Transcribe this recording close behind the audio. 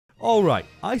Alright,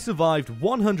 I survived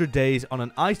 100 days on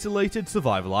an isolated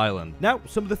survival island. Now,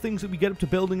 some of the things that we get up to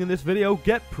building in this video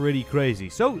get pretty crazy,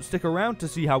 so stick around to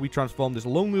see how we transform this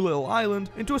lonely little island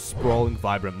into a sprawling,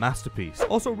 vibrant masterpiece.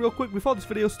 Also, real quick before this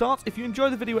video starts, if you enjoy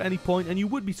the video at any point and you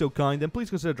would be so kind, then please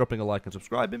consider dropping a like and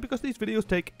subscribing because these videos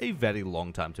take a very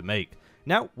long time to make.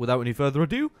 Now, without any further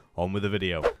ado, on with the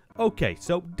video. Okay,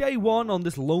 so day one on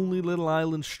this lonely little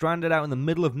island stranded out in the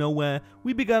middle of nowhere,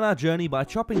 we began our journey by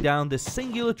chopping down this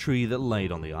singular tree that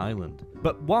laid on the island.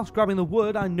 But whilst grabbing the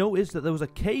wood, I noticed that there was a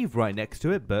cave right next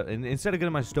to it, but instead of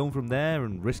getting my stone from there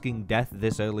and risking death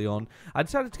this early on, I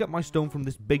decided to get my stone from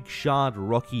this big shard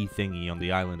rocky thingy on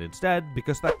the island instead,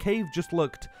 because that cave just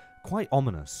looked quite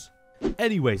ominous.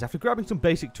 Anyways, after grabbing some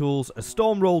basic tools, a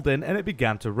storm rolled in and it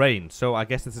began to rain, so I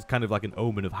guess this is kind of like an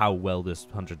omen of how well this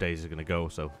 100 days is going to go,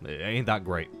 so it ain't that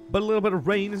great. But a little bit of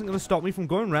rain isn't going to stop me from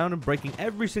going around and breaking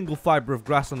every single fiber of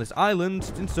grass on this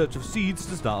island in search of seeds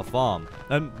to start a farm.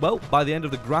 And, well, by the end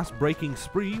of the grass breaking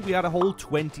spree, we had a whole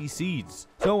 20 seeds.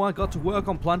 So I got to work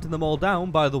on planting them all down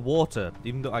by the water,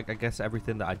 even though I guess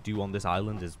everything that I do on this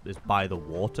island is by the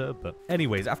water, but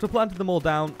anyways, after planting them all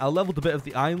down, I leveled a bit of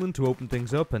the island to open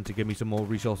things up and to give me some more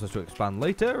resources to expand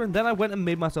later, and then I went and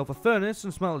made myself a furnace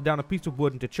and smelted down a piece of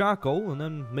wood into charcoal, and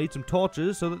then made some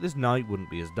torches so that this night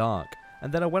wouldn't be as dark.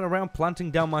 And then I went around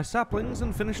planting down my saplings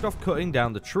and finished off cutting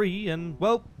down the tree, and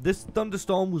well, this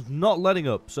thunderstorm was not letting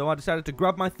up, so I decided to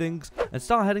grab my things and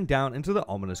start heading down into the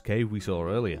ominous cave we saw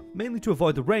earlier. Mainly to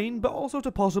avoid the rain, but also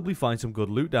to possibly find some good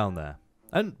loot down there.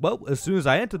 And, well, as soon as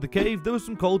I entered the cave, there was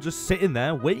some coal just sitting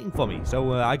there waiting for me,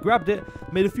 so I grabbed it,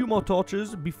 made a few more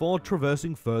torches before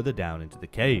traversing further down into the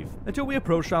cave, until we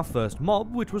approached our first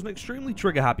mob, which was an extremely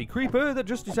trigger-happy creeper that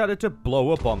just decided to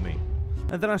blow up on me.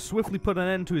 And then I swiftly put an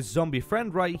end to his zombie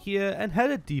friend right here and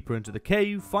headed deeper into the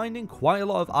cave, finding quite a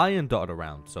lot of iron dotted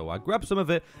around, so I grabbed some of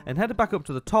it and headed back up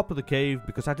to the top of the cave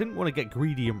because I didn't want to get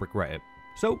greedy and regret it.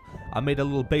 So, I made a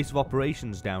little base of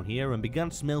operations down here and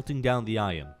began smelting down the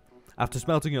iron. After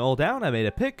smelting it all down, I made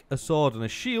a pick, a sword, and a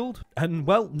shield, and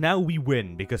well, now we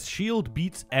win, because shield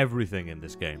beats everything in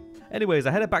this game. Anyways,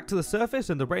 I headed back to the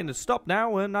surface, and the rain had stopped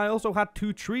now, and I also had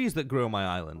 2 trees that grew on my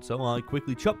island, so I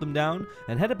quickly chopped them down,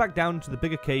 and headed back down into the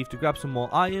bigger cave to grab some more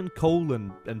iron, coal,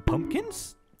 and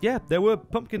pumpkins? Yeah, there were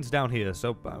pumpkins down here,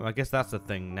 so I guess that's the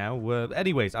thing now.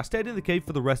 Anyways, I stayed in the cave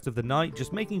for the rest of the night,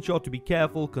 just making sure to be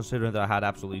careful, considering that I had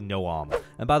absolutely no armor.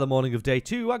 And by the morning of day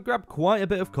 2, I grabbed quite a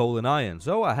bit of coal and iron,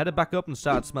 so I headed back up and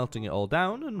started smelting it all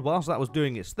down, and whilst that was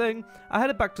doing its thing, I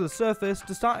headed back to the surface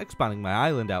to start expanding my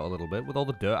island out a little bit with all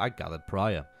the dirt I gathered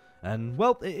prior. And,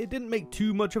 well, it didn't make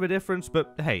too much of a difference,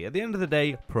 but hey, at the end of the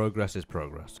day, progress is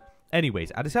progress.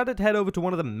 Anyways, I decided to head over to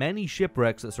one of the many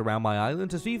shipwrecks that surround my island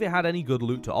to see if it had any good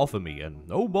loot to offer me, and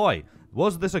oh boy,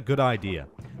 was this a good idea.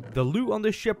 The loot on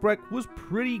this shipwreck was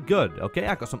pretty good, okay?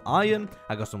 I got some iron,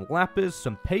 I got some lapis,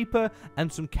 some paper, and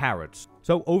some carrots.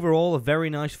 So overall, a very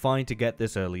nice find to get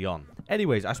this early on.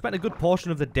 Anyways, I spent a good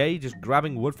portion of the day just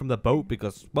grabbing wood from the boat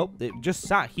because, well, it just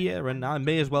sat here and I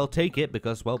may as well take it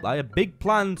because, well, I had big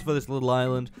plans for this little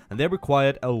island and they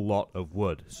required a lot of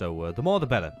wood. So the more the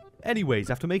better. Anyways,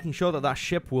 after making sure that that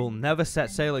ship will never set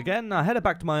sail again, I headed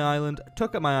back to my island,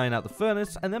 took out my iron out the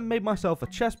furnace, and then made myself a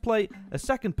chest plate, a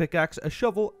second pickaxe, a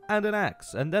shovel, and an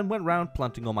axe, and then went round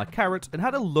planting all my carrots and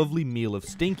had a lovely meal of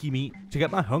stinky meat to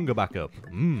get my hunger back up.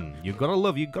 You gotta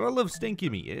love stinky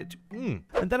meat.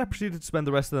 And then I proceeded to spend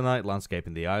the rest of the night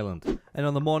landscaping the island. And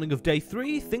on the morning of day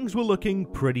 3, things were looking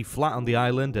pretty flat on the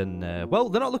island, and well,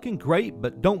 they're not looking great,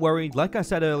 but don't worry, like I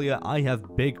said earlier, I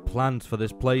have big plans for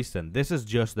this place, and this is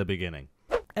just the beginning.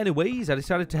 Anyways, I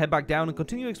decided to head back down and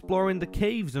continue exploring the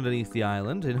caves underneath the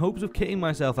island in hopes of kitting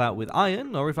myself out with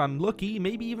iron, or if I'm lucky,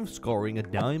 maybe even scoring a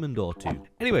diamond or 2.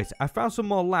 Anyways, I found some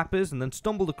more lapis and then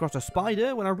stumbled across a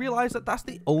spider when I realized that that's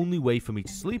the only way for me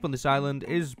to sleep on this island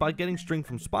is by getting string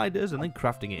from spiders and then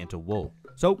crafting it into wool.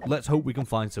 So let's hope we can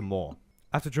find some more.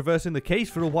 After traversing the case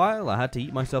for a while, I had to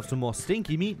eat myself some more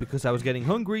stinky meat because I was getting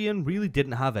hungry and really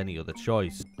didn't have any other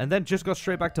choice. And then just got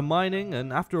straight back to mining,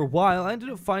 and after a while I ended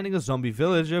up finding a zombie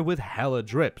villager with hella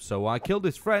drip, so I killed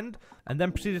his friend and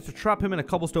then proceeded to trap him in a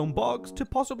cobblestone box to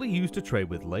possibly use to trade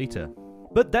with later.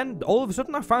 But then, all of a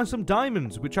sudden, I found some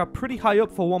diamonds, which are pretty high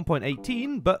up for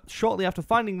 1.18, but shortly after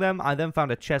finding them, I then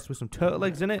found a chest with some turtle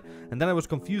eggs in it, and then I was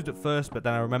confused at first, but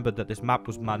then I remembered that this map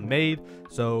was man-made,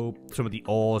 so some of the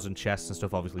ores and chests and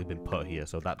stuff obviously have been put here,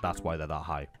 so that's why they're that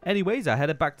high. Anyways, I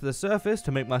headed back to the surface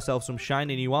to make myself some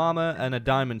shiny new armor and a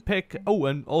diamond pick, oh,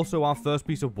 and also our first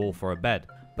piece of wool for a bed.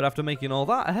 But after making all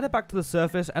that, I headed back to the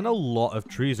surface and a lot of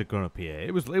trees had grown up here.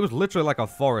 It was literally like a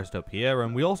forest up here,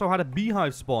 and we also had a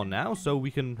beehive spawn now, so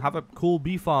we can have a cool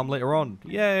bee farm later on.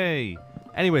 Yay!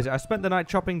 Anyways, I spent the night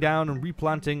chopping down and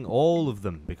replanting all of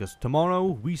them, because tomorrow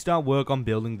we start work on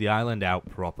building the island out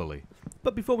properly.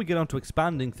 But before we get on to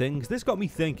expanding things, this got me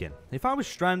thinking. If I was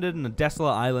stranded in a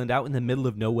desolate island out in the middle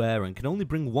of nowhere and can only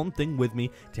bring one thing with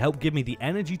me to help give me the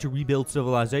energy to rebuild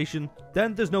civilization,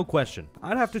 then there's no question.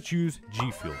 I'd have to choose G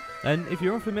Fuel. And if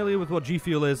you're unfamiliar with what G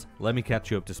Fuel is, let me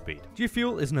catch you up to speed. G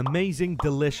Fuel is an amazing,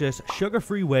 delicious,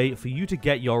 sugar-free way for you to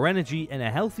get your energy in a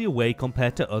healthier way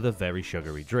compared to other very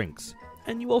sugary drinks.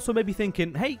 And you also may be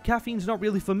thinking, hey, caffeine's not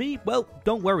really for me. Well,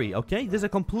 don't worry, okay? There's a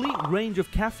complete range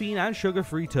of caffeine and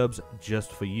sugar-free tubs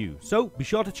just for you. So be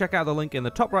sure to check out the link in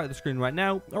the top right of the screen right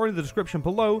now, or in the description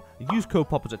below. Use code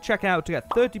POPPERS at checkout to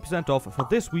get 30% off for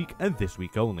this week and this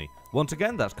week only. Once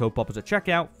again, that's code POPPERS at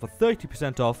checkout for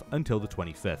 30% off until the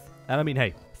 25th. And I mean,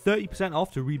 hey, 30%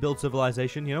 off to rebuild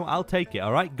civilization, you know, I'll take it,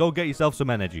 alright? Go get yourself some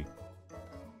energy.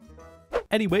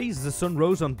 Anyways, as the sun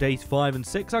rose on days 5 and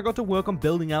 6, I got to work on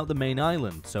building out the main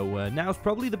island, so now's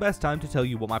probably the best time to tell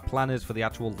you what my plan is for the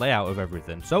actual layout of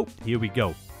everything, so here we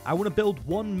go. I want to build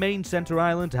one main center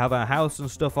island to have our house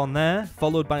and stuff on there,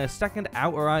 followed by a second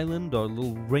outer island or a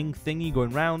little ring thingy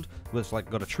going round, that's like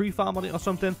got a tree farm on it or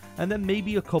something, and then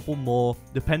maybe a couple more,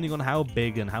 depending on how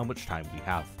big and how much time we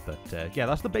have. But yeah,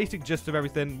 that's the basic gist of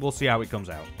everything. We'll see how it comes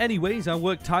out. Anyways, I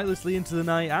worked tirelessly into the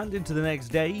night and into the next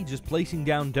day, just placing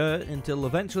down dirt until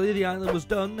eventually the island was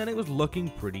done and it was looking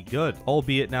pretty good.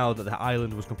 Albeit now that the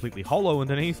island was completely hollow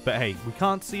underneath, but hey, we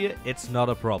can't see it, it's not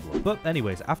a problem. But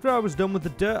anyways, after I was done with the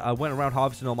dirt, I went around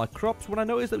harvesting all my crops when I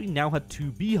noticed that we now had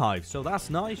 2 beehives, so that's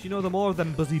nice, you know, the more of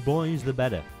them buzzy boys, the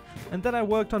better. And then I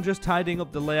worked on just tidying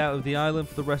up the layout of the island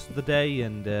for the rest of the day,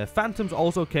 and phantoms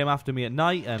also came after me at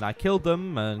night, and I killed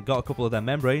them and got a couple of their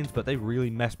membranes, but they really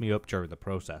messed me up during the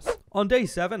process. On day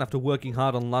 7, after working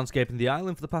hard on landscaping the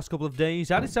island for the past couple of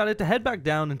days, I decided to head back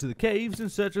down into the caves in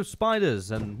search of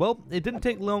spiders, and well, it didn't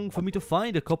take long for me to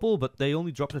find a couple, but they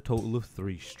only dropped a total of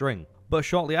 3 string. But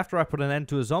shortly after, I put an end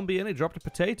to a zombie and it dropped a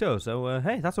potato, so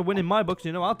hey, that's a win in my books,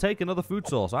 you know, I'll take another food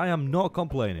source, I am not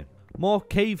complaining. More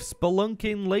cave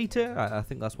spelunking later. I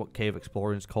think that's what cave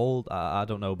exploring is called. I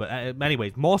don't know. But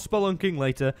anyways, more spelunking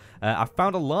later. I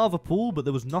found a lava pool, but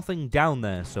there was nothing down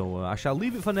there. So I shall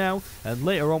leave it for now. And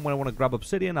later on, when I want to grab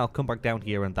obsidian, I'll come back down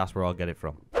here and that's where I'll get it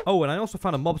from. Oh, and I also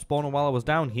found a mob spawner while I was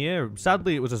down here.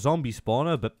 Sadly, it was a zombie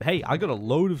spawner. But hey, I got a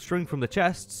load of string from the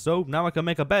chests. So now I can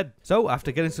make a bed. So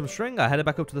after getting some string, I headed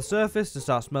back up to the surface to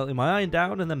start smelting my iron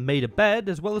down. And then made a bed,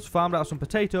 as well as farmed out some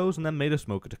potatoes. And then made a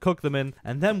smoker to cook them in.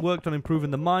 And then worked on improving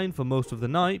the mine for most of the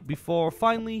night before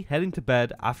finally heading to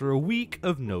bed after a week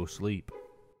of no sleep.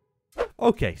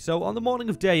 Okay, so on the morning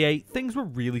of day 8, things were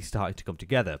really starting to come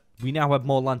together. We now had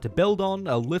more land to build on,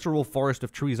 a literal forest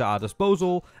of trees at our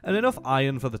disposal, and enough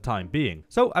iron for the time being.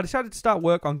 So I decided to start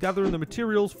work on gathering the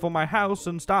materials for my house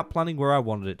and start planning where I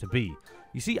wanted it to be.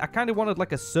 You see, I kind of wanted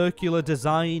like a circular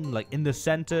design, like in the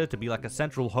center, to be like a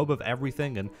central hub of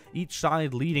everything, and each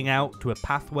side leading out to a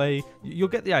pathway. You'll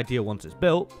get the idea once it's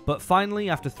built. But finally,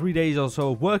 after 3 days or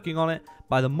so of working on it,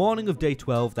 by the morning of day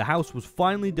 12, the house was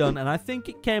finally done, and I think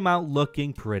it came out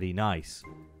looking pretty nice.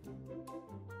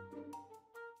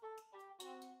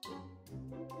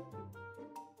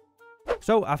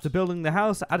 So, after building the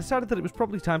house, I decided that it was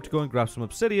probably time to go and grab some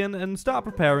obsidian and start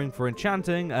preparing for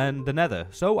enchanting and the nether.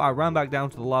 So, I ran back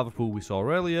down to the lava pool we saw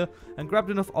earlier and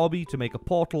grabbed enough obby to make a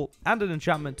portal and an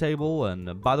enchantment table.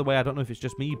 And by the way, I don't know if it's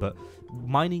just me, but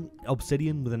mining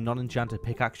obsidian with a non-enchanted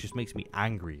pickaxe just makes me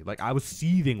angry. Like, I was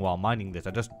seething while mining this.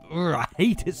 I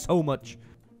hate it so much.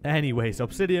 Anyways,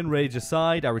 obsidian rage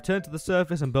aside, I returned to the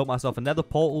surface and built myself a nether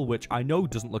portal, which I know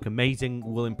doesn't look amazing,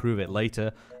 we'll improve it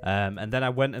later, and then I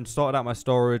went and sorted out my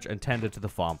storage and tended to the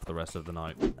farm for the rest of the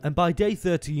night. And by day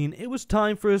 13, it was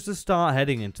time for us to start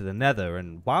heading into the nether,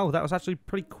 and wow, that was actually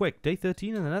pretty quick. Day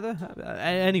 13 in the nether?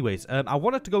 Anyways, I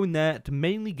wanted to go in there to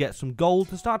mainly get some gold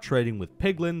to start trading with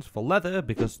piglins for leather,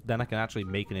 because then I can actually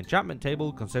make an enchantment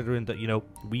table, considering that, you know,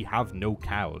 we have no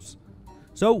cows.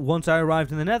 So, once I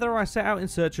arrived in the nether, I set out in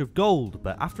search of gold,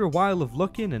 but after a while of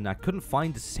looking and I couldn't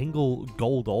find a single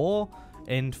gold ore.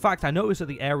 In fact, I noticed that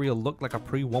the area looked like a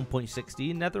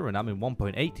pre-1.16 nether and I'm in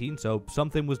 1.18, so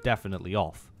something was definitely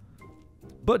off.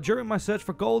 But during my search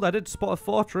for gold, I did spot a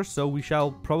fortress, so we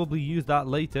shall probably use that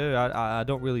later. I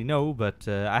don't really know, but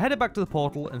I headed back to the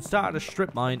portal and started a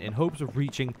strip mine in hopes of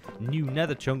reaching new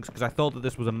nether chunks, because I thought that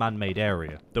this was a man-made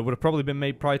area that would have probably been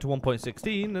made prior to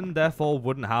 1.16 and therefore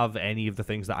wouldn't have any of the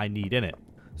things that I need in it.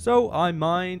 So I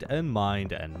mined and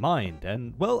mined and mined,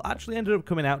 and well, actually ended up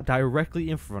coming out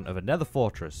directly in front of a nether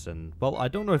fortress, and well, I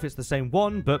don't know if it's the same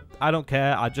one, but I don't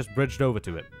care, I just bridged over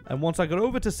to it. And once I got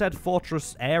over to said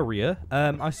fortress area,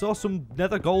 I saw some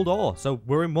nether gold ore, so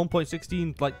we're in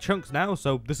 1.16 like chunks now,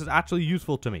 so this is actually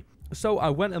useful to me. So I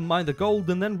went and mined the gold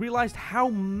and then realized how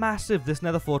massive this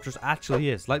nether fortress actually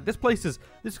is. Like, this place is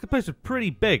pretty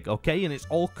big, okay? And it's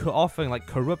all cut off and like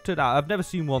corrupted. I've never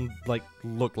seen one like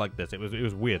look like this. It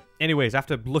was weird. Anyways,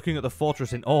 after looking at the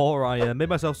fortress in awe, I made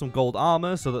myself some gold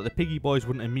armor so that the piggy boys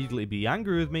wouldn't immediately be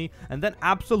angry with me, and then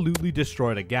absolutely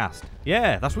destroyed a ghast.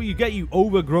 Yeah, that's what you get, you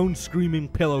overgrown screaming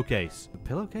pillowcase. The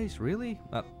pillowcase, really?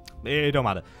 It don't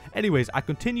matter. Anyways, I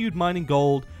continued mining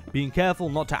gold, being careful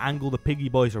not to angle the piggy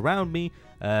boys around me,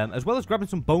 as well as grabbing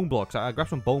some bone blocks. I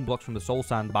grabbed some bone blocks from the soul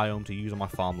sand biome to use on my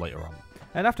farm later on.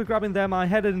 And after grabbing them, I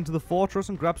headed into the fortress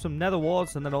and grabbed some nether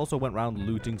warts, and then also went around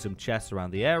looting some chests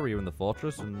around the area in the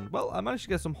fortress, and well, I managed to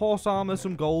get some horse armor,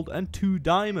 some gold, and 2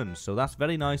 diamonds, so that's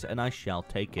very nice, and I shall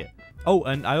take it. Oh,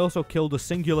 and I also killed a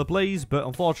singular blaze, but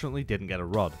unfortunately didn't get a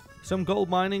rod. Some gold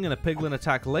mining and a piglin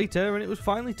attack later, and it was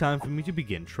finally time for me to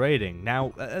begin trading.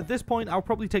 Now, at this point, I'll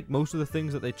probably take most of the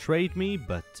things that they trade me,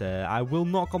 but I will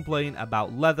not complain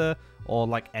about leather or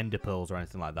like ender pearls or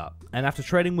anything like that. And after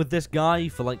trading with this guy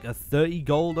for like a 30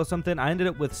 gold or something, I ended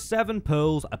up with 7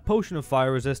 pearls, a potion of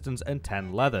fire resistance, and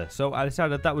 10 leather. So I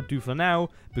decided that would do for now,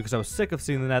 because I was sick of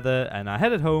seeing the nether, and I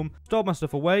headed home, stored my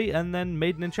stuff away, and then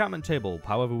made an enchantment table.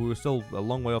 However, we were still a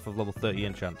long way off of level 30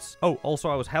 enchants. Oh, also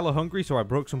I was hella hungry, so I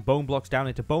broke some bone blocks down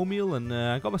into bone meal, and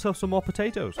I got myself some more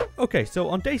potatoes. Okay, so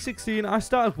on day 16, I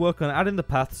started work on adding the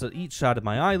paths at each side of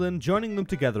my island, joining them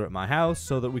together at my house,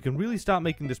 so that we can really start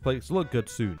making this place look good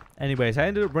soon. Anyways, I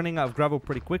ended up running out of gravel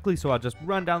pretty quickly, so I just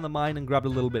ran down the mine and grabbed a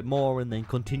little bit more, and then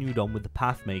continued on with the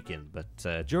path making.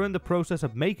 But during the process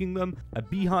of making them, a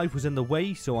beehive was in the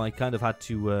way, so I kind of had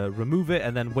to remove it,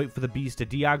 and then wait for the bees to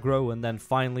de-aggro, and then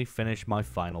finally finish my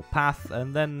final path.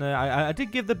 And then I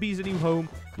did give the bees a new home,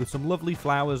 with some lovely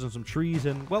flowers and some trees,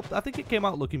 and well, I think it came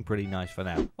out looking pretty nice for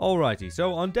now. Alrighty,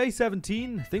 so on day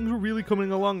 17, things were really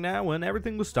coming along now, and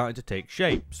everything was starting to take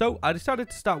shape. So I decided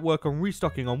to start work on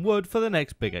restocking on wood for the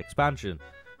next big expansion.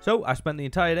 So I spent the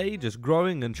entire day just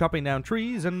growing and chopping down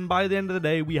trees, and by the end of the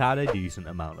day we had a decent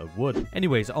amount of wood.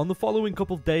 Anyways, on the following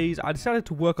couple of days I decided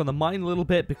to work on the mine a little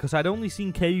bit, because I'd only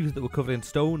seen caves that were covered in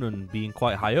stone and being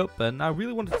quite high up, and I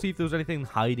really wanted to see if there was anything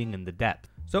hiding in the depth.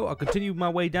 So I continued my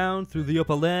way down through the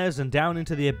upper layers and down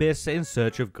into the abyss in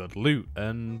search of good loot,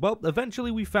 and well, eventually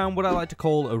we found what I like to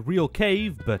call a real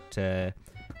cave, but there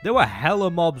were hella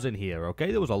mobs in here,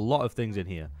 okay? There was a lot of things in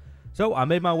here. So I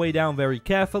made my way down very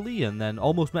carefully, and then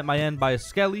almost met my end by a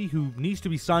skelly who needs to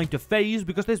be signed to phase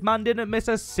because this man didn't miss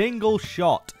a single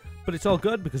shot. But it's all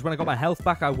good, because when I got my health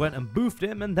back I went and boofed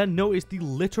him, and then noticed the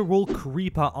literal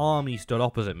creeper army stood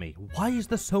opposite me. Why is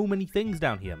there so many things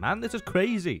down here, man? This is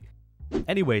crazy.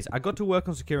 Anyways, I got to work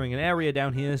on securing an area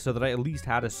down here so that I at least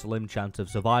had a slim chance of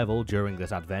survival during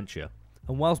this adventure.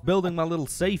 And whilst building my little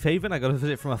safe haven, I got a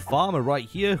visit from a farmer right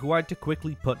here who I had to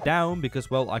quickly put down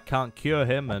because, well, I can't cure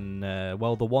him, and,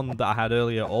 well, the one that I had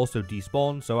earlier also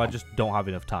despawned, so I just don't have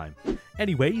enough time.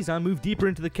 Anyways, I moved deeper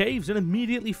into the caves and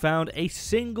immediately found a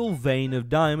single vein of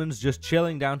diamonds just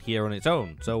chilling down here on its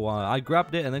own, so I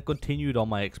grabbed it and then continued on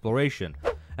my exploration.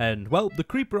 And, well, the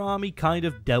creeper army kind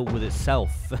of dealt with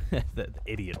itself. The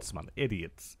idiots, man,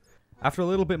 idiots. After a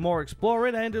little bit more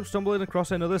exploring, I ended up stumbling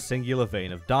across another singular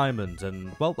vein of diamonds,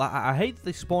 and, well, I hate that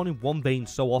they spawn in one vein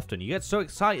so often. You get so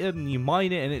excited and you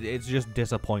mine it, and it's just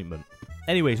disappointment.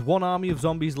 Anyways, one army of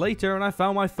zombies later, and I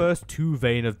found my first 2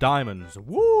 vein of diamonds.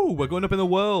 Woo! We're going up in the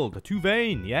world! A 2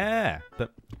 vein, yeah!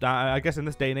 But I guess in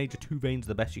this day and age, a 2 vein's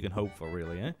the best you can hope for,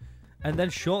 really, eh? And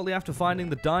then shortly after finding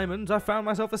the diamonds, I found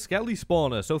myself a skelly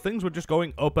spawner, so things were just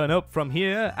going up and up from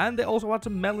here, and they also had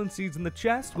some melon seeds in the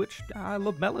chest, which I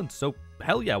love melons, so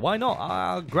hell yeah, why not?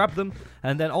 I'll grab them,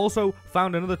 and then also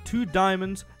found another 2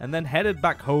 diamonds, and then headed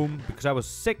back home because I was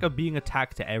sick of being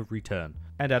attacked every turn.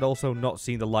 And I'd also not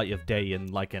seen the light of day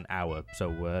in like an hour,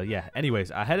 so yeah.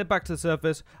 Anyways, I headed back to the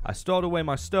surface, I stored away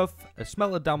my stuff, I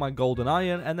smelted down my gold and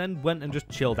iron, and then went and just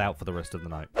chilled out for the rest of the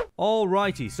night.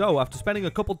 Alrighty, so after spending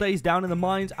a couple days down in the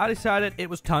mines, I decided it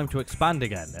was time to expand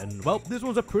again. And, well, this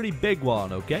one's a pretty big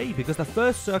one, okay? Because the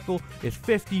first circle is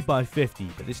 50 by 50,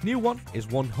 but this new one is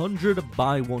 100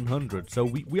 by 100. So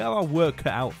we have our work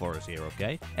cut out for us here,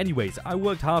 okay? Anyways, I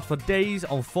worked hard for days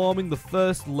on forming the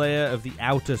first layer of the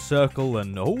outer circle,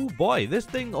 and oh boy, this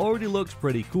thing already looks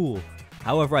pretty cool.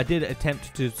 However, I did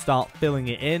attempt to start filling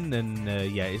it in,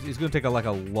 and yeah, it's going to take like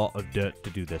a lot of dirt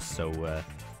to do this, so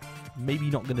maybe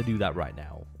not going to do that right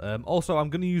now. Also, I'm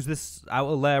going to use this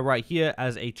outer layer right here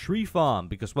as a tree farm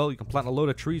because, well, you can plant a load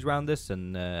of trees around this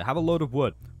and have a load of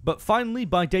wood. But finally,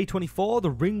 by day 24, the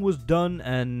ring was done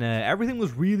and everything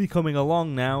was really coming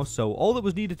along now, so all that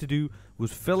was needed to do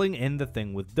was filling in the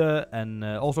thing with dirt and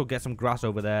also get some grass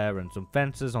over there and some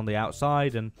fences on the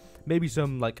outside and maybe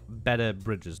some, like, better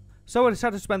bridges. So I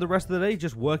decided to spend the rest of the day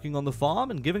just working on the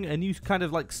farm and giving it a new kind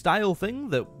of, like, style thing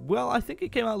that, well, I think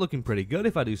it came out looking pretty good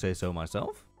if I do say so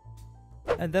myself.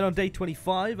 And then on day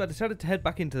 25, I decided to head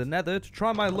back into the nether to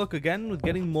try my luck again with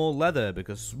getting more leather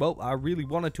because, well, I really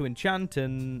wanted to enchant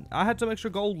and I had some extra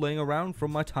gold laying around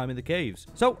from my time in the caves.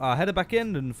 So I headed back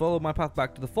in and followed my path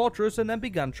back to the fortress and then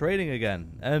began trading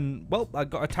again. And, well, I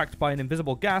got attacked by an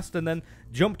invisible ghast and then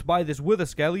jumped by this wither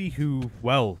skelly who,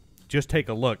 well, just take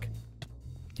a look.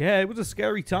 Yeah, it was a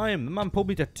scary time. The man pulled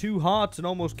me to 2 hearts and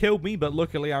almost killed me, but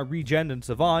luckily I regened and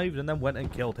survived and then went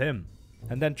and killed him.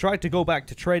 And then tried to go back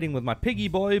to trading with my piggy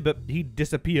boy, but he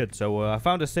disappeared, so I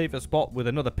found a safer spot with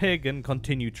another pig and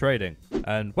continued trading.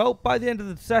 And, well, by the end of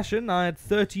the session, I had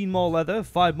 13 more leather,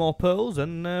 5 more pearls,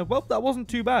 and, well, that wasn't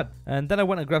too bad. And then I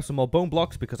went and grabbed some more bone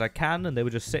blocks because I can, and they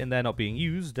were just sitting there not being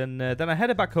used, and then I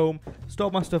headed back home,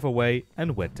 stored my stuff away,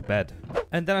 and went to bed.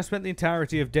 And then I spent the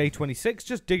entirety of day 26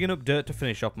 just digging up dirt to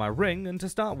finish off my ring and to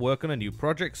start work on a new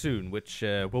project soon, which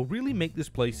will really make this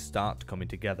place start coming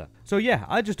together. So yeah,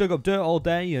 I just dug up dirt all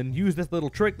day and used this little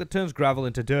trick that turns gravel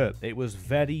into dirt. It was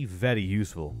very, very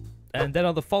useful. And then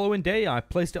on the following day, I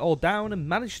placed it all down and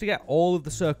managed to get all of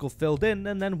the circle filled in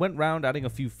and then went round adding a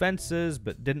few fences,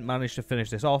 but didn't manage to finish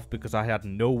this off because I had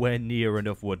nowhere near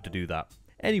enough wood to do that.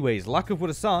 Anyways, lack of wood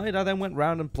aside, I then went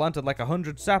round and planted like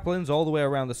 100 saplings all the way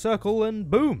around the circle and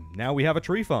boom, now we have a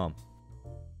tree farm.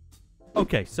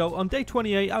 Okay, so on day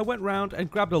 28, I went round and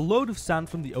grabbed a load of sand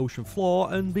from the ocean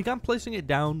floor and began placing it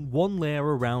down 1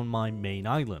 layer around my main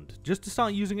island, just to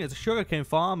start using it as a sugarcane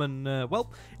farm and,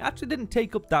 well, it actually didn't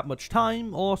take up that much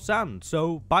time or sand,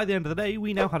 so by the end of the day,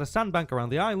 we now had a sandbank around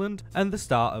the island and the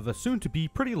start of a soon-to-be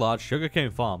pretty large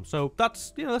sugarcane farm, so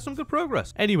that's, you know, that's some good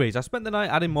progress. Anyways, I spent the night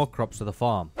adding more crops to the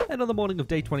farm, and on the morning of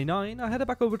day 29, I headed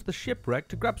back over to the shipwreck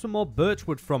to grab some more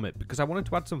birchwood from it, because I wanted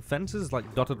to add some fences,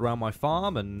 like, dotted around my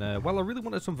farm, and, well, I really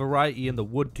wanted some variety in the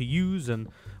wood to use, and,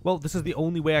 well, this is the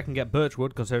only way I can get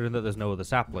birchwood, considering that there's no other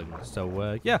saplings.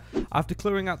 So, yeah, after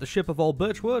clearing out the ship of all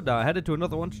birchwood, I headed to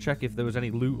another one to check if there was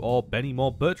any loot or any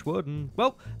more birchwood, and,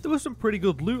 well, there was some pretty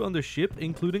good loot on the ship,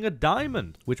 including a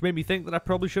diamond, which made me think that I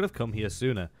probably should have come here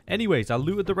sooner. Anyways, I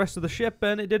looted the rest of the ship,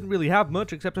 and it didn't really have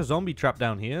much except a zombie trap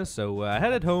down here, so I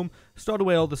headed home, stored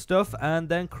away all the stuff, and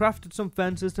then crafted some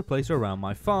fences to place around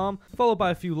my farm, followed by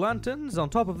a few lanterns on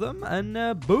top of them,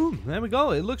 and boom, there we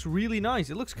go. It looks really nice.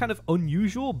 It looks kind of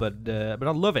unusual, but I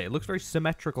love it. It looks very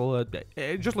symmetrical.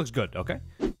 It just looks good, okay?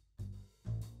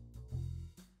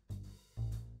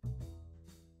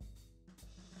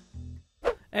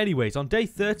 Anyways, on day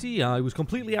 30, I was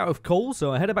completely out of coal,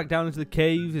 so I headed back down into the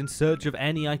caves in search of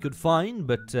any I could find,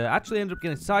 but actually ended up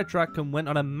getting sidetracked and went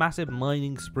on a massive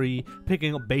mining spree,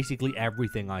 picking up basically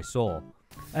everything I saw.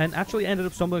 And actually ended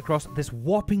up stumbling across this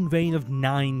whopping vein of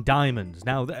 9 diamonds.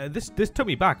 Now, this took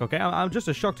me back, okay? I'm just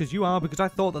as shocked as you are because I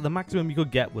thought that the maximum you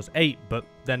could get was 8, but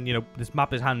then, you know, this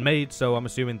map is handmade, so I'm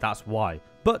assuming that's why.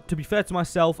 But to be fair to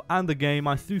myself and the game,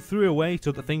 I threw 3 away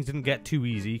so that things didn't get too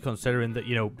easy, considering that,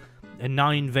 you know, a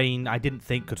 9 vein I didn't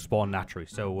think could spawn naturally.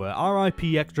 So,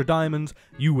 RIP extra diamonds,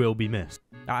 you will be missed.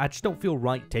 I just don't feel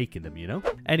right taking them, you know?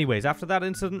 Anyways, after that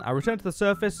incident, I returned to the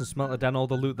surface and smelted down all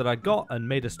the loot that I got and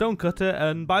made a stone cutter,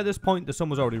 and by this point the sun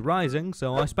was already rising,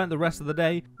 so I spent the rest of the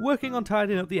day working on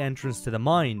tidying up the entrance to the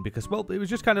mine, because, well, it was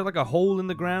just kind of like a hole in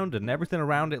the ground and everything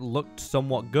around it looked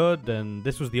somewhat good, and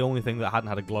this was the only thing that hadn't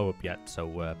had a glow up yet,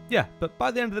 so, yeah, but by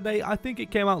the end of the day, I think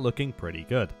it came out looking pretty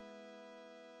good.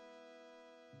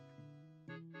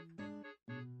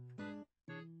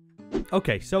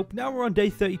 Okay, so now we're on day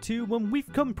 32, and we've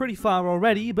come pretty far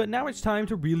already, but now it's time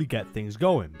to really get things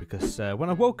going, because when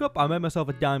I woke up, I made myself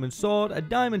a diamond sword, a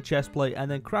diamond chestplate,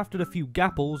 and then crafted a few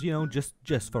gapples, you know,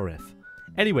 just for if.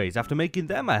 Anyways, after making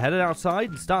them, I headed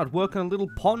outside and started working on a little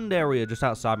pond area just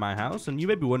outside my house, and you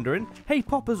may be wondering, hey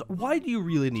Poppers, why do you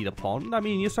really need a pond? I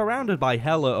mean, you're surrounded by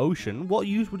hella ocean, what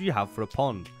use would you have for a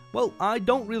pond? Well, I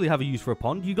don't really have a use for a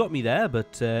pond, you got me there,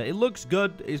 but it looks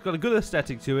good, it's got a good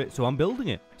aesthetic to it, so I'm building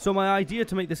it. So my idea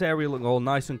to make this area look all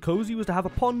nice and cozy was to have a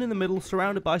pond in the middle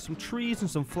surrounded by some trees and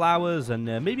some flowers and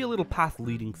maybe a little path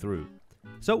leading through.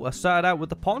 So I started out with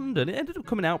the pond, and it ended up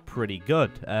coming out pretty good.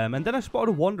 And then I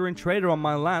spotted a wandering trader on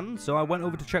my land, so I went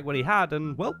over to check what he had,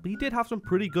 and well, he did have some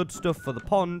pretty good stuff for the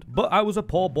pond, but I was a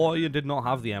poor boy and did not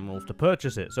have the emeralds to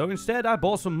purchase it. So instead, I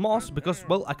bought some moss because,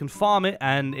 well, I can farm it,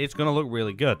 and it's gonna look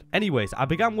really good. Anyways, I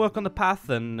began work on the path,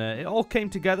 and it all came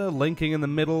together, linking in the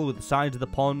middle with the sides of the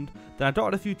pond. Then I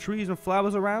dotted a few trees and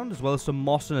flowers around, as well as some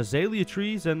moss and azalea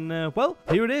trees, and well,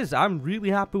 here it is. I'm really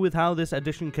happy with how this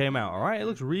addition came out, alright? It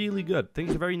looks really good.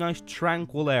 Things a very nice,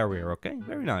 tranquil area, okay?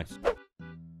 Very nice.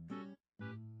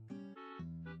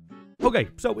 Okay,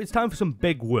 so it's time for some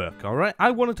big work, alright?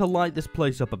 I wanted to light this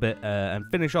place up a bit and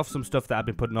finish off some stuff that I've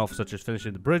been putting off, such as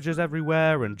finishing the bridges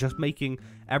everywhere and just making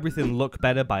everything look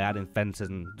better by adding fences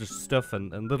and just stuff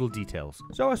and little details.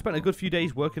 So I spent a good few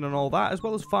days working on all that, as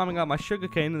well as farming out my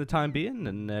sugarcane in the time being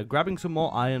and grabbing some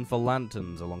more iron for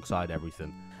lanterns alongside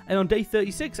everything. And on day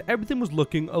 36, everything was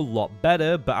looking a lot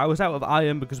better, but I was out of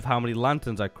iron because of how many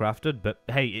lanterns I crafted. But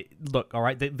hey, look,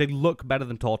 alright, they look better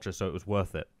than torches, so it was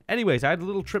worth it. Anyways, I had a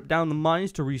little trip down the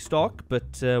mines to restock,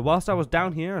 but whilst I was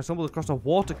down here, I stumbled across a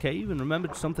water cave and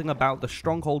remembered something about the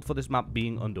stronghold for this map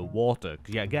being underwater,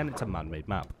 because yeah, again, it's a man-made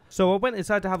map. So I went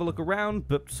inside to have a look around,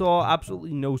 but saw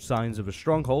absolutely no signs of a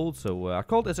stronghold, so I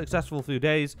called it a successful few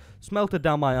days, smelted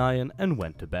down my iron, and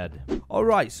went to bed.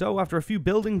 Alright, so after a few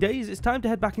building days, it's time to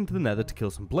head back into the nether to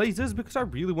kill some blazes, because I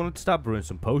really wanted to start brewing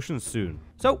some potions soon.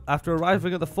 So, after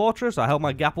arriving at the fortress, I held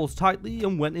my gapples tightly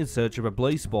and went in search of a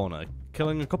blaze spawner,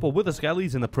 killing a couple wither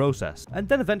skellies in the process, and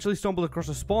then eventually stumbled across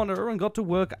a spawner and got to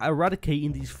work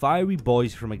eradicating these fiery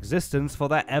boys from existence for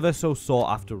their ever so sought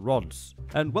after rods.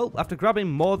 And well, after grabbing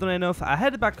more than enough, I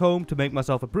headed back home to make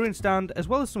myself a brewing stand, as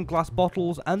well as some glass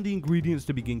bottles and the ingredients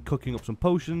to begin cooking up some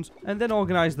potions, and then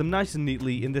organize them nice and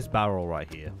neatly in this barrel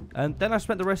right here. And then I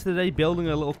spent the rest of the day building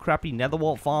a little crappy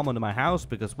netherwart farm under my house,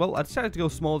 because well, I decided to go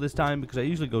small this time because I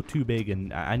usually go too big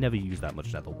and I never use that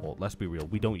much netherwart. Let's be real,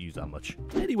 we don't use that much.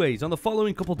 Anyways, on the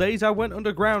following couple days I went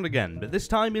underground again, but this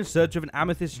time in search of an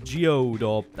amethyst geode,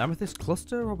 or amethyst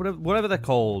cluster, or whatever they're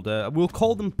called. We'll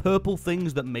call them purple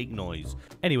things that make noise.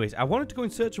 Anyways, I wanted to go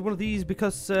in search of one of these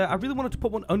because I really wanted to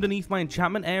put one underneath my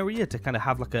enchantment area to kind of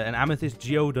have like an amethyst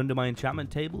geode under my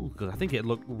enchantment table, because I think it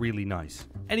looked really nice.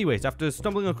 Anyways, after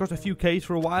stumbling across a few caves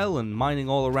for a while and mining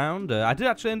all around, I did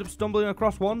actually end up stumbling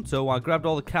across one, so I grabbed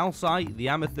all the calcite, the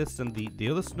amethyst, and the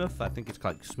other stuff. I think it's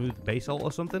like smooth basalt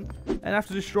or something. And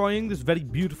after destroying this very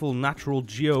beautiful natural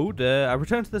geode, I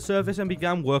returned to the surface and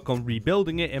began work on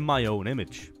rebuilding it in my own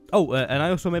image. Oh, and I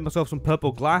also made myself some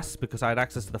purple glass because I had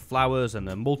access to the flowers and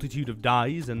a multitude of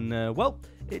dyes, and well,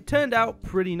 it turned out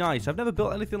pretty nice. I've never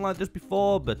built anything like this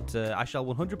before, but I shall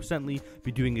 100%ly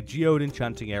be doing a geode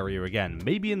enchanting area again,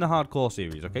 maybe in the hardcore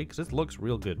series, okay, because this looks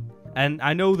real good. And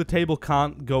I know the table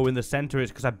can't go in the center,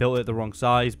 it's because I built it the wrong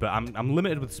size, but I'm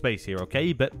limited with space here,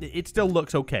 okay, but it still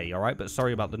looks okay, alright, but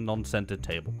sorry about the non-centered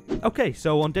table. Okay,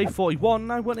 so on day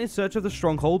 41, I went in search of the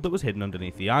stronghold that was hidden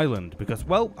underneath the island, because,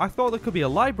 well, I thought there could be a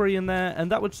library in there,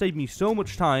 and that would save me so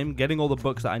much time getting all the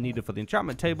books that I needed for the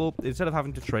enchantment table, instead of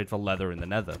having to trade for leather in the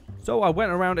nether. So I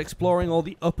went around exploring all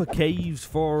the upper caves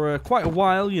for quite a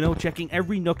while, you know, checking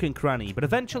every nook and cranny, but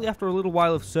eventually, after a little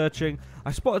while of searching,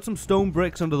 I spotted some stone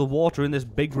bricks under the water in this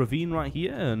big ravine right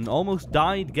here, and almost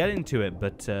died getting to it,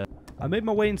 but I made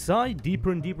my way inside,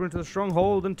 deeper and deeper into the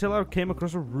stronghold, until I came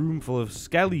across a room full of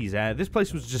skellies. This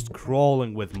place was just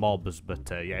crawling with mobs, but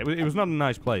yeah, it was not a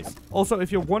nice place. Also,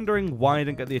 if you're wondering why I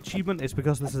didn't get the achievement, it's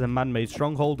because this is a man-made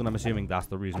stronghold, and I'm assuming that's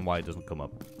the reason why it doesn't come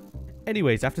up.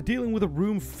 Anyways, after dealing with a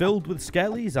room filled with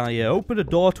skellies, I opened a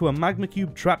door to a magma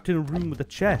cube trapped in a room with a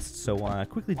chest, so I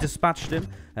quickly dispatched him,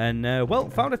 and, well,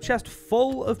 found a chest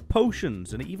full of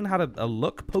potions, and it even had a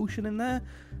luck potion in there.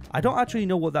 I don't actually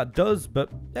know what that does, but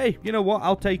hey, you know what,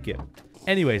 I'll take it.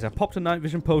 Anyways, I popped a night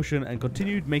vision potion and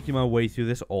continued making my way through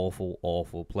this awful,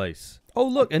 awful place. Oh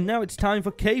look, and now it's time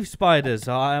for cave spiders.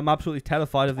 I am absolutely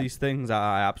terrified of these things.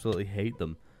 I absolutely hate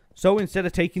them. So instead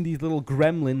of taking these little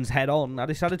gremlins head on, I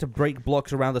decided to break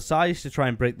blocks around the sides to try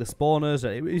and break the spawners.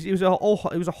 It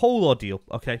was a whole ordeal,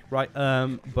 okay, right?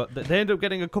 But they ended up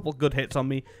getting a couple good hits on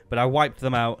me, but I wiped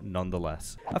them out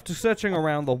nonetheless. After searching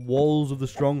around the walls of the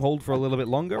stronghold for a little bit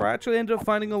longer, I actually ended up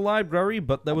finding a library,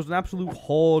 but there was an absolute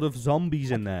horde of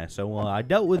zombies in there. So I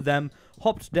dealt with them,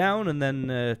 hopped down, and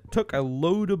then took a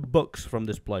load of books from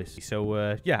this place.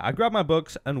 So yeah, I grabbed my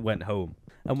books and went home.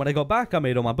 And when I got back, I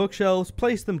made all my bookshelves,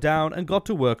 placed them down, and got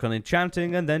to work on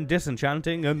enchanting, and then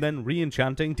disenchanting, and then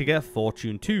re-enchanting to get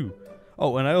Fortune 2.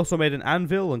 Oh, and I also made an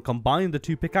anvil and combined the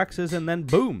two pickaxes, and then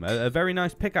boom, a very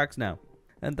nice pickaxe now.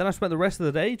 And then I spent the rest of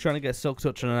the day trying to get Silk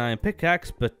Touch on an iron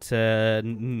pickaxe, but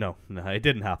no, it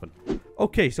didn't happen.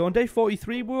 Okay, so on day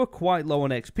 43 we were quite low on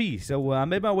XP, so I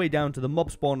made my way down to the mob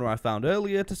spawner I found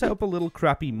earlier to set up a little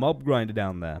crappy mob grinder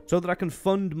down there, so that I can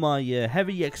fund my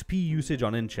heavy XP usage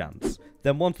on enchants.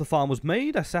 Then once the farm was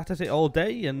made, I sat at it all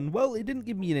day, and well, it didn't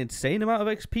give me an insane amount of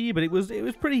XP, but it was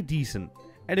pretty decent.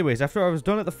 Anyways, after I was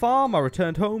done at the farm, I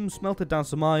returned home, smelted down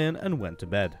some iron, and went to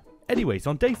bed. Anyways,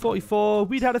 on day 44,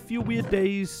 we'd had a few weird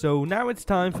days, so now it's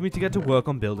time for me to get to work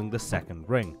on building the second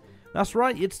ring. That's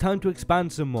right, it's time to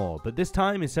expand some more, but this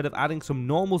time, instead of adding some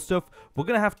normal stuff, we're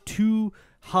going to have two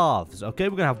halves, okay?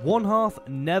 We're going to have one half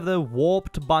nether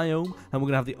warped biome, and we're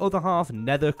going to have the other half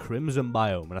nether crimson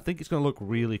biome, and I think it's going to look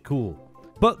really cool.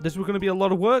 But this was going to be a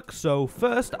lot of work, so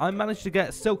first I managed to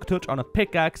get Silk Touch on a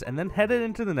pickaxe and then headed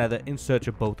into the nether in search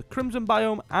of both the crimson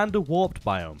biome and a warped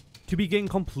biome, to begin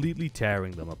completely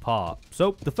tearing them apart.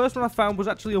 So the first one I found was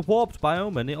actually a warped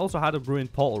biome, and it also had a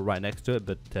ruined portal right next to it,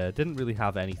 but didn't really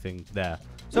have anything there.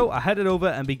 So I headed over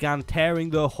and began tearing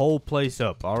the whole place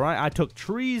up, alright? I took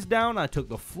trees down, I took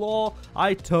the floor,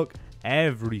 I took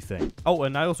everything. Oh,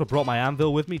 and I also brought my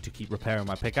anvil with me to keep repairing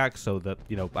my pickaxe so that,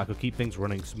 you know, I could keep things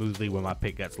running smoothly when my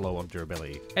pick gets low on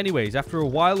durability. Anyways, after a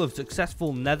while of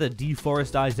successful nether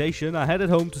deforestation, I headed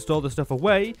home to store the stuff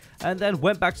away, and then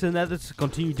went back to the nether to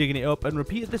continue digging it up and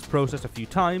repeated this process a few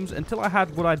times until I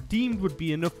had what I deemed would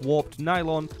be enough warped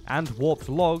nylon and warped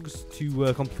logs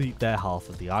to complete their half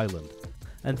of the island.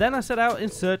 And then I set out in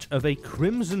search of a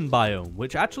crimson biome,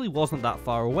 which actually wasn't that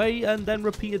far away, and then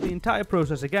repeated the entire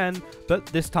process again, but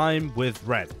this time with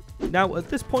red. Now, at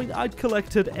this point, I'd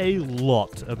collected a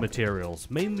lot of materials,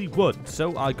 mainly wood,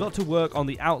 so I got to work on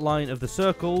the outline of the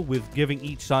circle with giving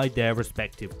each side their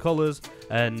respective colours,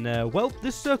 and, well,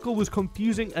 this circle was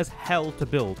confusing as hell to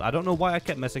build. I don't know why I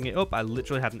kept messing it up. I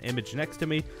literally had an image next to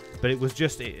me, but it was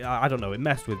just, I don't know, it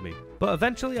messed with me. But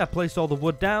eventually, I placed all the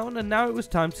wood down, and now it was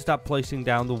time to start placing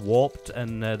down the warped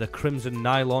and the crimson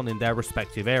nylon in their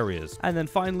respective areas. And then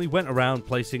finally went around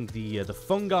placing the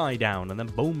fungi down, and then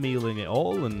bone mealing it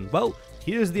all, and well,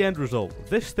 here's the end result.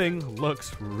 This thing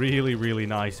looks really, really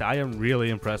nice. I am really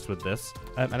impressed with this.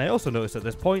 And I also noticed at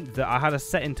this point that I had a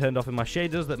setting turned off in my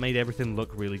shaders that made everything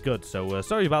look really good. So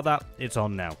sorry about that. It's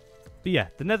on now. But yeah,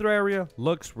 the nether area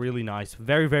looks really nice.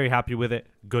 Very, very happy with it.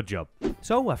 Good job.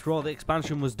 So after all the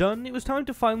expansion was done, it was time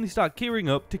to finally start gearing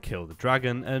up to kill the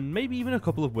dragon, and maybe even a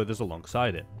couple of withers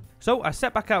alongside it. So I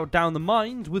set back out down the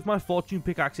mines with my fortune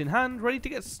pickaxe in hand, ready to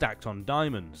get stacked on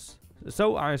diamonds.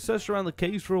 So I searched around the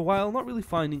caves for a while, not really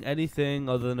finding anything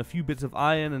other than a few bits of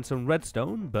iron and some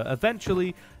redstone, but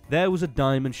eventually there was a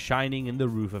diamond shining in the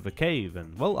roof of a cave,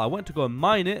 and well, I went to go and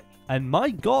mine it, and my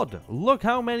god, look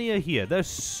how many are here. There's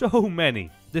so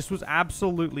many. This was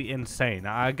absolutely insane.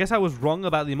 I guess I was wrong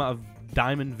about the amount of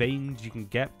diamond veins you can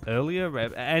get earlier.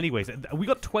 Anyways, we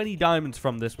got 20 diamonds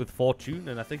from this with fortune,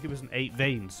 and I think it was an 8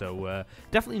 veins, so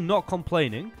definitely not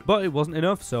complaining, but it wasn't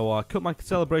enough, so I cut my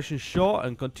celebration short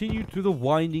and continued through the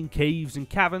winding caves and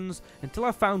caverns until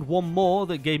I found one more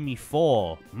that gave me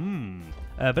 4.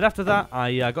 But after that,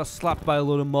 I got slapped by a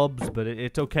load of mobs, but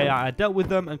it's okay. I dealt with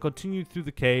them and continued through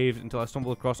the cave until I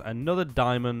stumbled across another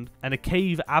diamond and a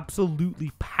cave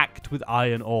absolutely packed with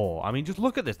iron ore. I mean, just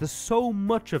look at this. There's so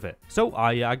much of it. So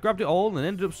I grabbed it all and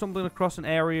ended up stumbling across an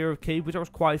area of cave which I was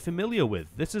quite familiar with.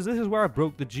 This is where I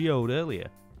broke the geode earlier.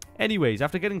 Anyways,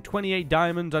 after getting 28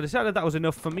 diamonds, I decided that was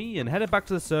enough for me and headed back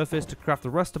to the surface to craft the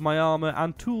rest of my armor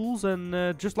and tools,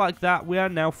 and just like that, we are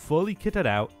now fully kitted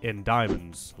out in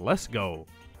diamonds. Let's go.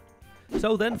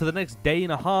 So then, for the next day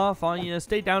and a half, I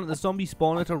stayed down at the zombie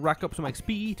spawner to rack up some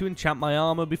XP to enchant my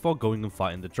armor before going and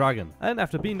fighting the dragon. And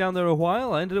after being down there a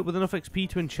while, I ended up with enough XP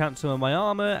to enchant some of my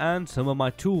armor and some of my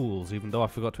tools, even though I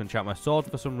forgot to enchant my sword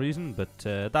for some reason,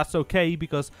 but that's okay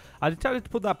because I decided to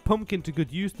put that pumpkin to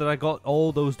good use that I got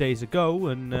all those days ago,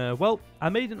 and well, I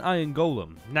made an iron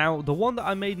golem. Now, the one that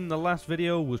I made in the last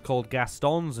video was called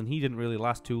Gaston's, and he didn't really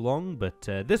last too long, but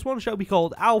this one shall be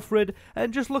called Alfred,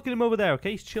 and just look at him over there,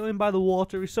 okay? He's chilling by the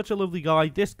water. He's such a lovely guy.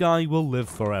 This guy will live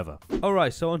forever.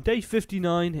 Alright, so on day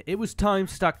 59, it was time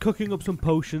to start cooking up some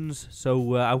potions,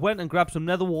 so I went and grabbed some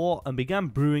nether wart and began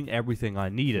brewing everything I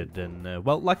needed, and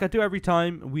well, like I do every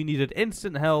time, we needed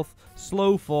instant health,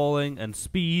 slow falling, and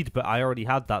speed, but I already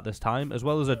had that this time, as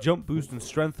well as a jump boost and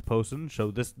strength potion, so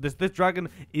this dragon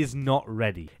is not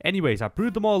ready. Anyways, I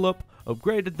brewed them all up,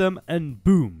 upgraded them, and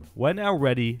boom, we're now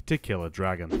ready to kill a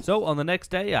dragon. So on the next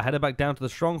day, I headed back down to the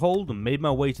stronghold and made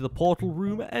my way to the portal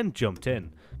room and jumped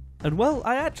in. And well,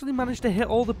 I actually managed to hit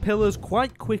all the pillars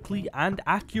quite quickly and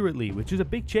accurately, which is a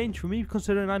big change for me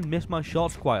considering I miss my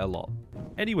shots quite a lot.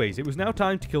 Anyways, it was now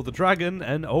time to kill the dragon,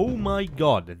 and oh my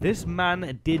god, this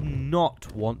man did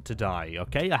not want to die,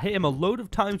 okay? I hit him a load of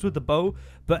times with the bow,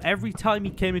 but every time he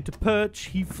came into perch,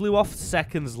 he flew off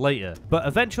seconds later. But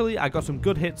eventually, I got some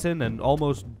good hits in and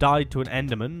almost died to an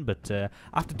enderman, but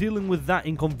after dealing with that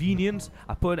inconvenience,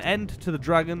 I put an end to the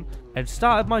dragon and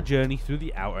started my journey through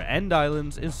the outer end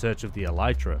islands in search of the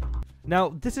elytra. Now,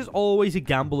 this is always a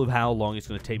gamble of how long it's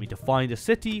going to take me to find a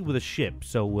city with a ship,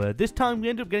 so this time we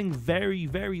ended up getting very,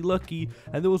 very lucky,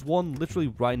 and there was one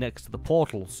literally right next to the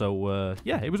portal, so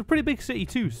yeah, it was a pretty big city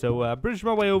too, so I bridged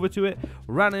my way over to it,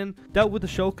 ran in, dealt with the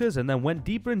shulkers, and then went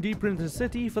deeper and deeper into the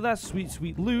city for that sweet,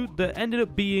 sweet loot that ended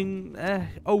up being,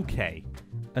 okay.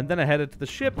 And then I headed to the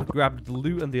ship, grabbed the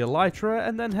loot and the elytra,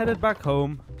 and then headed back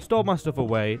home, stored my stuff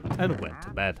away, and went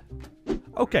to bed.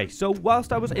 Okay, so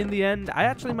whilst I was in the end, I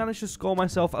actually managed to score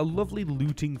myself a lovely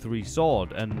looting 3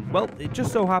 sword, and well, it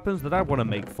just so happens that I want to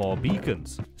make 4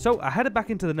 beacons. So I headed back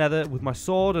into the nether with my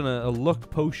sword and a luck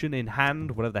potion in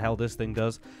hand, whatever the hell this thing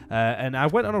does, and I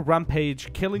went on a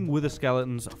rampage killing wither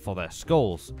skeletons for their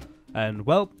skulls. And,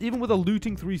 well, even with a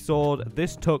looting 3 sword,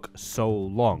 this took so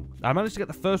long. I managed to get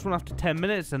the first one after 10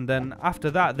 minutes, and then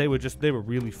after that, they were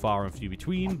really far and few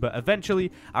between. But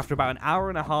eventually, after about an hour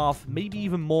and a half, maybe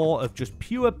even more of just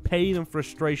pure pain and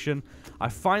frustration, I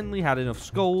finally had enough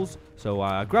skulls. So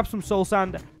I grabbed some soul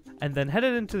sand, and then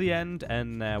headed into the end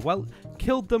and, well,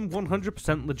 killed them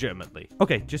 100% legitimately.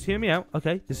 Okay, just hear me out,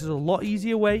 okay? This is a lot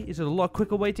easier way. This is a lot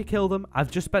quicker way to kill them. I've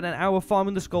just spent an hour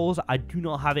farming the skulls. I do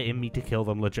not have it in me to kill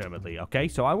them legitimately, okay?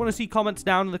 So I want to see comments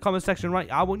down in the comment section, right?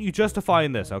 I want you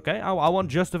justifying this, okay? I want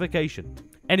justification.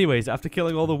 Anyways, after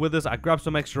killing all the withers, I grabbed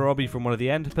some extra obby from one of the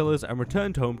end pillars and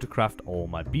returned home to craft all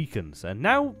my beacons. And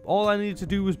now, all I needed to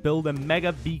do was build a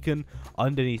mega beacon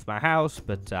underneath my house,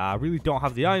 but I really don't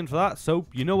have the iron for that, so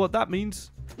you know what that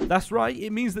means. That's right,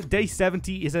 it means that day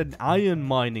 70 is an iron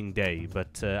mining day,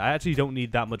 but I actually don't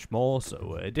need that much more,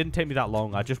 so it didn't take me that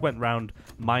long. I just went round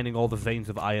mining all the veins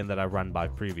of iron that I ran by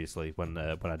previously when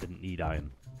I didn't need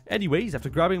iron. Anyways, after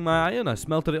grabbing my iron, I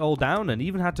smelted it all down and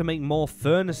even had to make more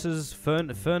furnaces,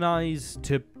 furnaces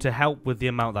to help with the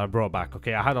amount that I brought back.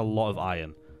 Okay, I had a lot of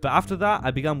iron. But after that,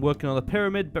 I began working on the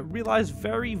pyramid, but realized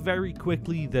very, very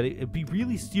quickly that it would be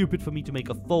really stupid for me to make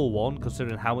a full one,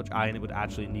 considering how much iron it would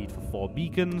actually need for 4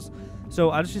 beacons. So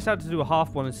I just decided to do a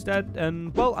half one instead,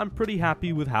 and well, I'm pretty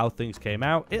happy with how things came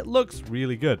out. It looks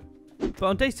really good. But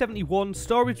on day 71,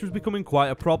 storage was becoming quite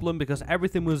a problem because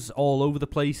everything was all over the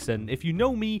place, and if you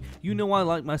know me, you know I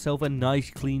like myself a nice,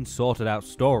 clean, sorted out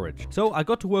storage. So I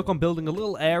got to work on building a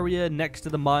little area next to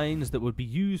the mines that would be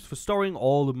used for storing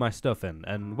all of my stuff in.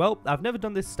 And well, I've never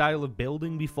done this style of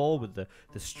building before with the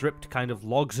stripped kind of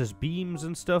logs as beams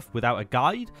and stuff without a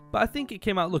guide, but I think it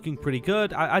came out looking pretty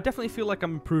good. I definitely feel like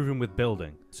I'm improving with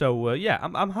building. So yeah,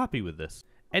 I'm happy with this.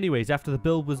 Anyways, after the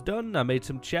build was done, I made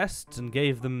some chests and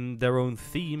gave them their own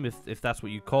theme, if that's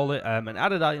what you call it, and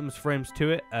added items frames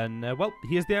to it, and well,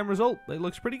 here's the end result. It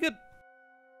looks pretty good.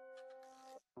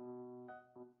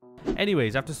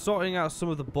 Anyways, after sorting out some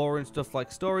of the boring stuff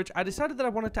like storage, I decided that I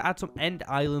wanted to add some end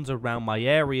islands around my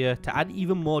area to add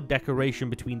even more decoration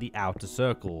between the outer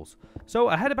circles. So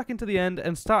I headed back into the end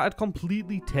and started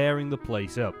completely tearing the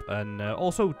place up, and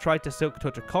also tried to silk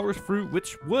touch a chorus fruit,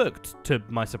 which worked to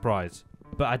my surprise.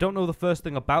 But I don't know the first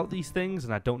thing about these things,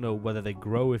 and I don't know whether they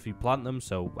grow if you plant them,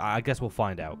 so I guess we'll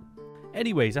find out.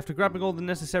 Anyways, after grabbing all the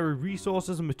necessary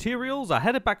resources and materials, I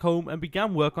headed back home and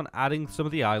began work on adding some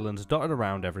of the islands dotted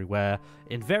around everywhere,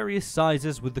 in various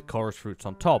sizes with the chorus fruits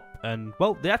on top, and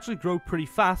well, they actually grow pretty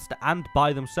fast and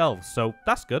by themselves, so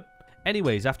that's good.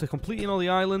 Anyways, after completing all the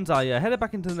islands, I headed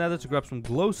back into the nether to grab some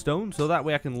glowstone, so that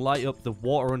way I can light up the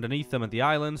water underneath them and the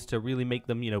islands to really make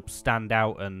them, you know, stand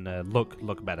out and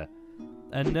look better.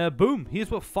 And boom, here's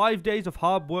what 5 days of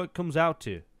hard work comes out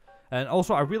to. And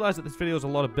also, I realized that this video is a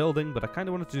lot of building, but I kind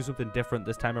of wanted to do something different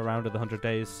this time around at the 100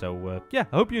 days, so yeah,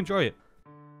 I hope you enjoy it.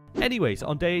 Anyways,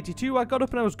 on day 82, I got up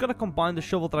and I was going to combine the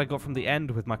shovel that I got from the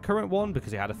end with my current one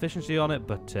because it had efficiency on it,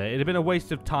 but it had been a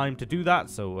waste of time to do that,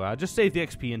 so I just saved the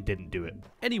XP and didn't do it.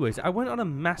 Anyways, I went on a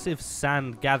massive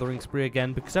sand gathering spree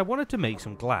again because I wanted to make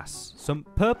some glass. Some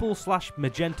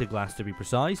purple/magenta glass to be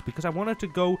precise, because I wanted to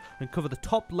go and cover the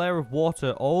top layer of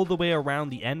water all the way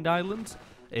around the end islands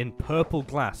in purple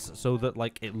glass, so that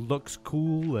like it looks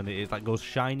cool and it like goes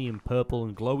shiny and purple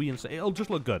and glowy, and so it'll just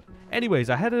look good. Anyways,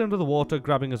 I headed under the water,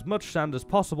 grabbing as much sand as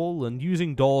possible and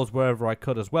using doors wherever I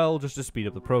could as well, just to speed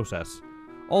up the process.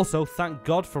 Also, thank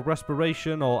God for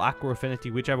Respiration or Aqua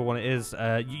Affinity, whichever one it is.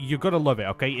 You're gonna love it,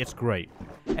 okay? It's great.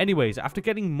 Anyways, after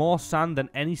getting more sand than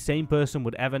any sane person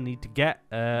would ever need to get,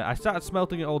 I started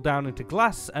smelting it all down into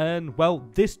glass, and, well,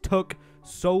 this took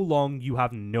so long you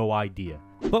have no idea.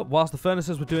 But whilst the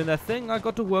furnaces were doing their thing, I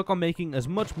got to work on making as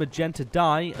much magenta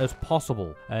dye as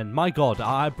possible. And my god,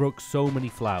 I broke so many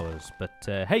flowers. But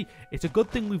hey, it's a good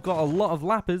thing we've got a lot of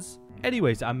lapis.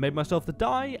 Anyways, I made myself the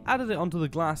dye, added it onto the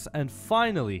glass, and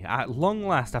finally, at long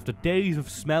last, after days of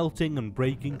smelting and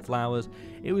breaking flowers,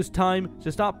 it was time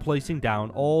to start placing down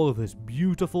all of this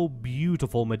beautiful,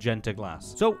 beautiful magenta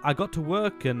glass. So I got to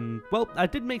work and, well, I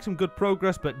did make some good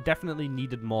progress, but definitely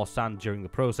needed more sand during the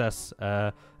process.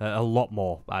 A lot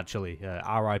more, actually.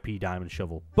 RIP Diamond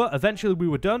Shovel. But eventually we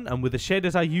were done, and with the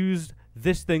shaders I used,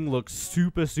 this thing looks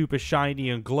super, super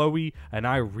shiny and glowy, and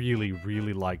I really,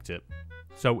 really liked it.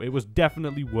 So it was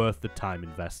definitely worth the time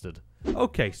invested.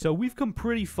 Okay, so we've come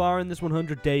pretty far in this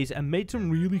 100 days and made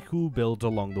some really cool builds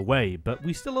along the way, but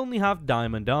we still only have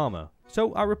diamond armor.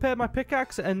 So I repaired my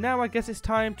pickaxe, and now I guess it's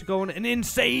time to go on an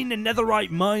insane netherite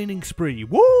mining spree.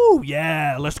 Woo!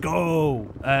 Yeah, let's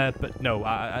go! But no,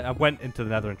 I went into the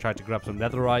nether and tried to grab some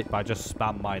netherite by just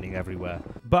spam mining everywhere.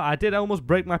 But I did almost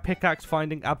break my pickaxe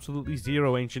finding absolutely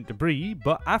zero ancient debris,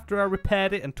 but after I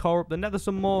repaired it and tore up the nether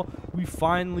some more, we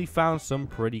finally found some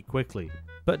pretty quickly.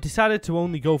 But decided to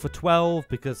only go for 12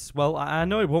 because, well, I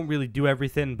know it won't really do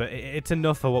everything, but it's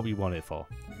enough for what we want it for.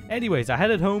 Anyways, I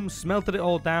headed home, smelted it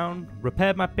all down,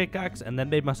 repaired my pickaxe, and then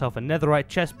made myself a netherite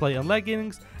chestplate and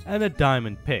leggings, and a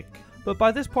diamond pick. But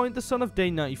by this point, the sun of day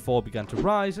 94 began to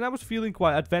rise, and I was feeling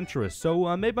quite adventurous, so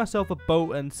I made myself a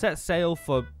boat and set sail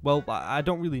for, well, I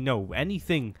don't really know,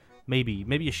 anything.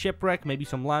 Maybe a shipwreck, maybe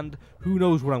some land, who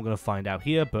knows what I'm going to find out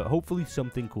here, but hopefully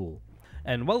something cool.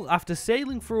 And well, after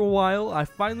sailing for a while, I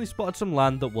finally spotted some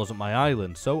land that wasn't my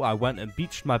island, so I went and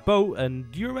beached my boat,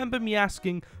 and do you remember me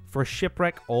asking for a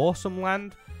shipwreck or some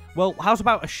land? Well, how's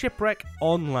about a shipwreck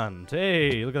on land?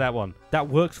 Hey, look at that one. That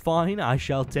works fine, I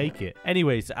shall take it.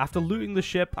 Anyways, after looting the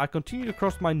ship, I continued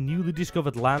across my newly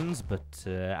discovered lands, but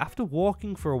after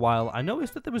walking for a while, I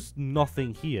noticed that there was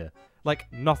nothing here. Like,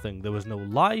 nothing. There was no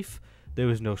life, there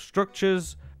was no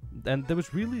structures, and there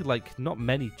was really, like, not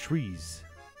many trees.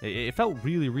 It felt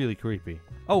really, really creepy.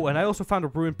 Oh, and I also found a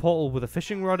ruined portal with a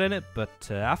fishing rod in it,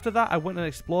 but after that I went and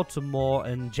explored some more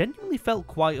and genuinely felt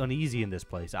quite uneasy in this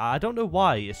place. I don't know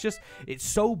why, it's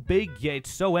so big, yet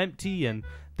it's so empty, and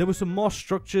there were some more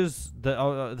structures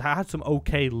that had some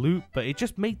okay loot, but it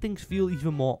just made things feel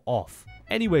even more off.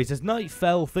 Anyways, as night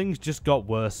fell, things just got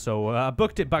worse, so I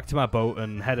booked it back to my boat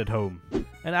and headed home.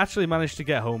 And actually managed to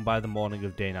get home by the morning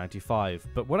of day 95.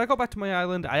 But when I got back to my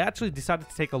island, I actually decided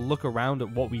to take a look around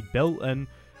at what we built, and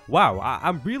wow,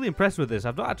 I'm really impressed with this.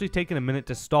 I've not actually taken a minute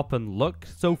to stop and look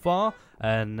so far,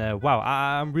 and wow,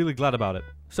 I'm really glad about it.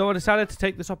 So I decided to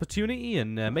take this opportunity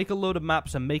and make a load of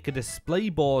maps and make a display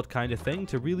board kind of thing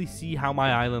to really see how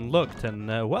my island looked. And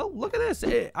well, look at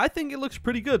this. I think it looks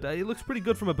pretty good. It looks pretty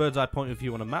good from a bird's eye point of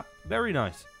view on a map. Very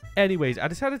nice. Anyways, I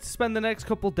decided to spend the next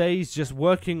couple days just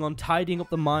working on tidying up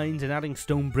the mines and adding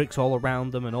stone bricks all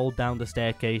around them and all down the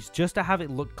staircase just to have it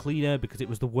look cleaner because it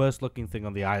was the worst looking thing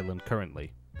on the island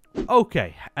currently.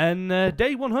 Okay, and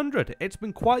day 100. It's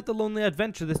been quite the lonely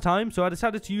adventure this time, so I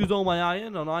decided to use all my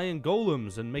iron on iron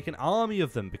golems and make an army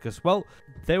of them because, well,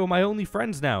 they were my only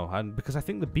friends now, and because I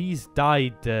think the bees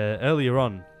died earlier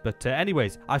on. But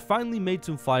anyways, I finally made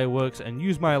some fireworks and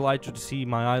used my elytra to see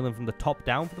my island from the top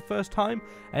down for the first time,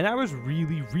 and I was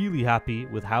really, really happy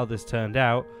with how this turned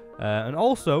out. And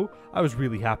also, I was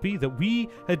really happy that we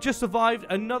had just survived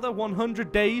another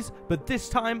 100 days, but this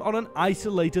time on an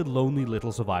isolated, lonely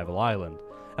little survival island.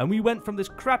 And we went from this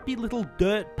crappy little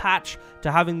dirt patch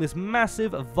to having this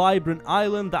massive, vibrant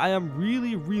island that I am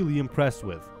really, really impressed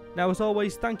with. Now, as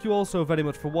always, thank you all so very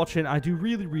much for watching. I do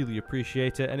really, really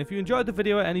appreciate it. And if you enjoyed the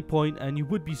video at any point and you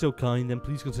would be so kind, then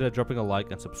please consider dropping a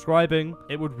like and subscribing.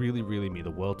 It would really, really mean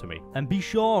the world to me. And be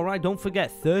sure, alright, don't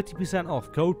forget, 30%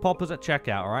 off. Code POPPERS at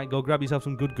checkout, alright? Go grab yourself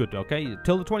some good, okay?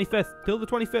 Till the 25th. Till the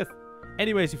 25th.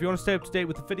 Anyways, if you want to stay up to date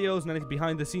with the videos and any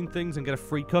behind the scene things and get a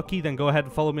free cookie, then go ahead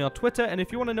and follow me on Twitter. And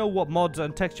if you want to know what mods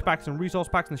and texture packs and resource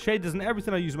packs and shaders and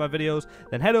everything I use in my videos,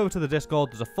 then head over to the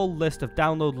Discord. There's a full list of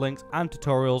download links and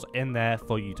tutorials in there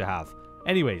for you to have.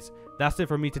 Anyways, that's it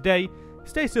from me today.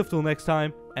 Stay safe till next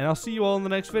time, and I'll see you all in the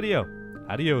next video.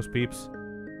 Adios, peeps.